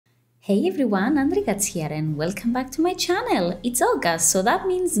Hey everyone, Andrikats here and welcome back to my channel. It's August, so that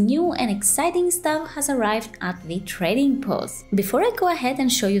means new and exciting stuff has arrived at the trading post. Before I go ahead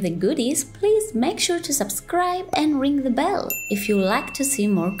and show you the goodies, please make sure to subscribe and ring the bell if you like to see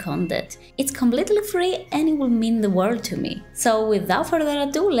more content. It's completely free and it will mean the world to me. So without further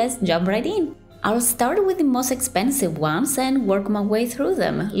ado, let's jump right in. I'll start with the most expensive ones and work my way through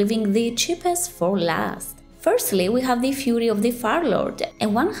them, leaving the cheapest for last. Firstly, we have the Fury of the Firelord, a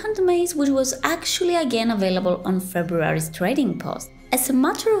one-hand mace which was actually again available on February's trading post. As a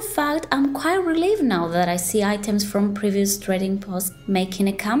matter of fact, I'm quite relieved now that I see items from previous trading posts making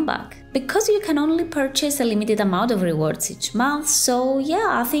a comeback. Because you can only purchase a limited amount of rewards each month, so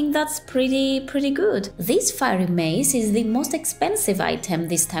yeah, I think that's pretty good. This fiery mace is the most expensive item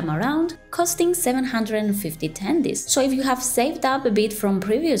this time around, costing 750 tendies. So if you have saved up a bit from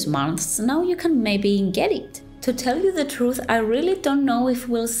previous months, now you can maybe get it. To tell you the truth, I really don't know if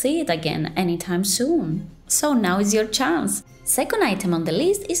we'll see it again anytime soon. So now is your chance. Second item on the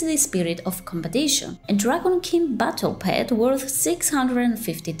list is the Spirit of Competition, a Dragon King battle pet worth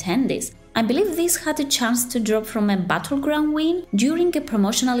 650 tendies. I believe this had a chance to drop from a battleground win during a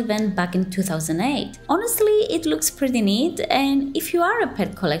promotional event back in 2008. Honestly, it looks pretty neat, and if you are a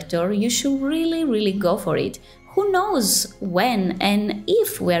pet collector, you should really go for it. Who knows when and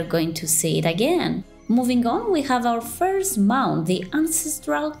if we are going to see it again. Moving on, we have our first mount, the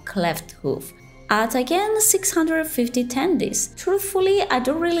Ancestral Cleft Hoof. At again 650 tendies. Truthfully, I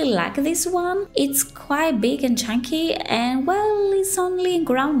don't really like this one. It's quite big and chunky and well, it's only a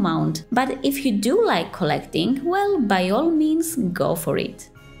ground mount. But if you do like collecting, well, by all means, go for it.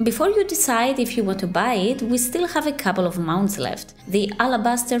 Before you decide if you want to buy it, we still have a couple of mounts left, the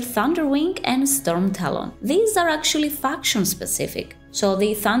Alabaster Thunderwing and Storm Talon. These are actually faction specific, so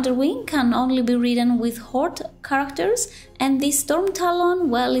the Thunderwing can only be ridden with Horde characters and the Storm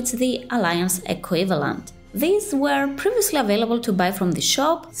Talon, well, it's the Alliance equivalent. These were previously available to buy from the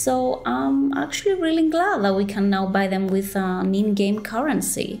shop, so I'm actually really glad that we can now buy them with an in-game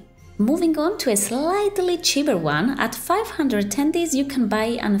currency. Moving on to a slightly cheaper one, at 500 tendies you can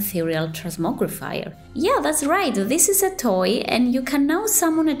buy an Ethereal Transmogrifier. Yeah, that's right, this is a toy and you can now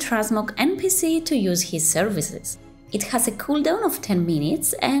summon a Transmog NPC to use his services. It has a cooldown of 10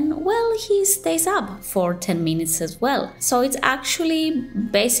 minutes and, well, he stays up for 10 minutes as well. So it's actually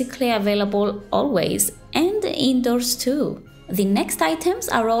basically available always and indoors too. The next items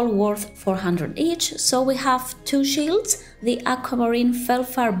are all worth 400 each, so we have two shields, the Aquamarine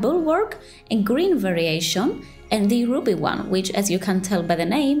Felfar Bulwark, a green variation, and the ruby one, which as you can tell by the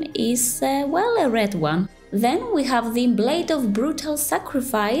name is, well, a red one. Then we have the Blade of Brutal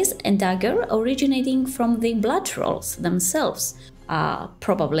Sacrifice, a dagger originating from the Blood Trolls themselves.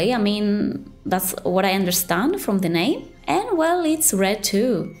 Probably, I mean, that's what I understand from the name. And well, it's red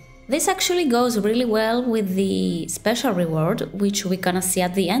too. This actually goes really well with the special reward, which we're gonna see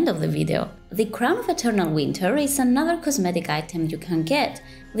at the end of the video. The Crown of Eternal Winter is another cosmetic item you can get.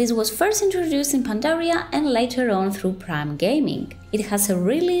 This was first introduced in Pandaria and later on through Prime Gaming. It has a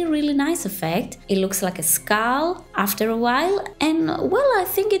really nice effect, it looks like a skull after a while and well, I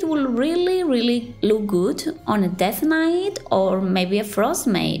think it will really look good on a Death Knight or maybe a Frost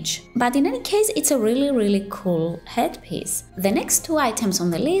Mage. But in any case, it's a really cool headpiece. The next two items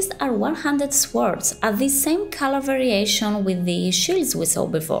on the list are one-handed swords at the same color variation with the shields we saw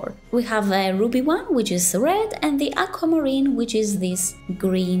before. We have a ruby one, which is red, and the aquamarine, which is this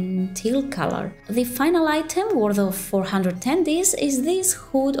green teal color. The final item, worth of 400 tendies, is this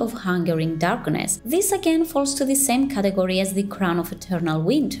Hood of Hungering Darkness. This again falls to the same category as the Crown of Eternal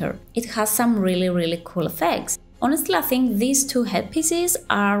Winter. It has some really cool effects. Honestly, I think these two headpieces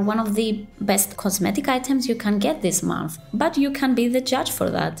are one of the best cosmetic items you can get this month, but you can be the judge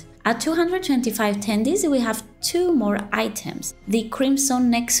for that. At 225 tendies, we have two more items, the Crimson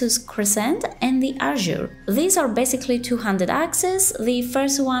Nexus Crescent and the Azure. These are basically two-handed axes. The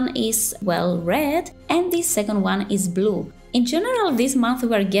first one is, well, red and the second one is blue. In general, this month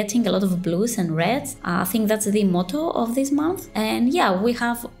we are getting a lot of blues and reds. I think that's the motto of this month. And yeah, we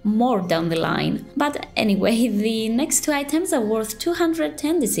have more down the line. But anyway, the next two items are worth 200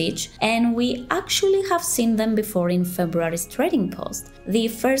 tendies each, and we actually have seen them before in February's trading post. The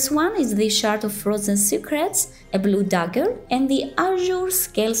first one is the Shard of Frozen Secrets, a blue dagger, and the Azure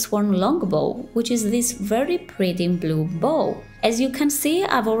Scalesworn Longbow, which is this very pretty blue bow. As you can see,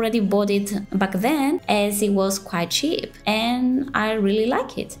 I've already bought it back then as it was quite cheap and I really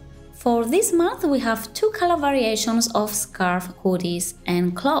like it. For this month we have two color variations of scarf, hoodies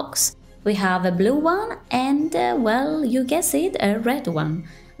and cloaks. We have a blue one and, well, you guess it, a red one.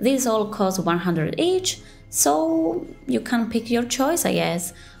 These all cost 100 each, so you can pick your choice, I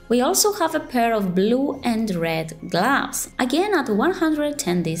guess. We also have a pair of blue and red gloves, again at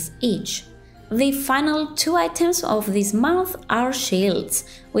 110 each. The final 2 items of this month are shields.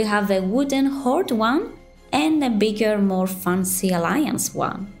 We have a wooden horde one and a bigger, more fancy alliance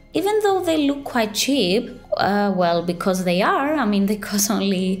one. Even though they look quite cheap, well, because they are, I mean, they cost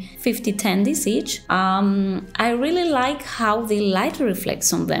only 50 tendies each, I really like how the light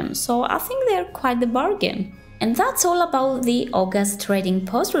reflects on them, so I think they're quite the bargain. And that's all about the August Trading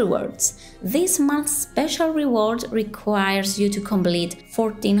Post rewards. This month's special reward requires you to complete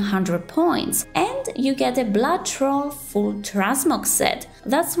 1400 points and you get a Blood Troll full Xmog set.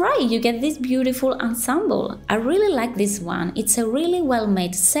 That's right, you get this beautiful ensemble. I really like this one, it's a really well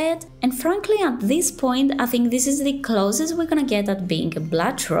made set, and frankly at this point I think this is the closest we're gonna get at being a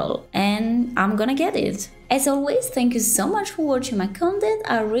Blood Troll, and I'm gonna get it. As always, thank you so much for watching my content,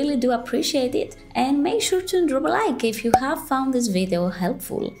 I really do appreciate it, and make sure to drop a like if you have found this video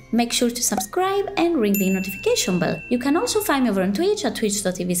helpful. Make sure to subscribe and ring the notification bell. You can also find me over on Twitch at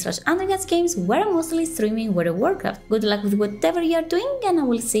twitch.tv/undergatsgames, where I'm mostly streaming World of Warcraft. Good luck with whatever you're doing, and I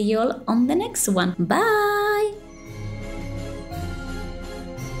will see you all on the next one. Bye!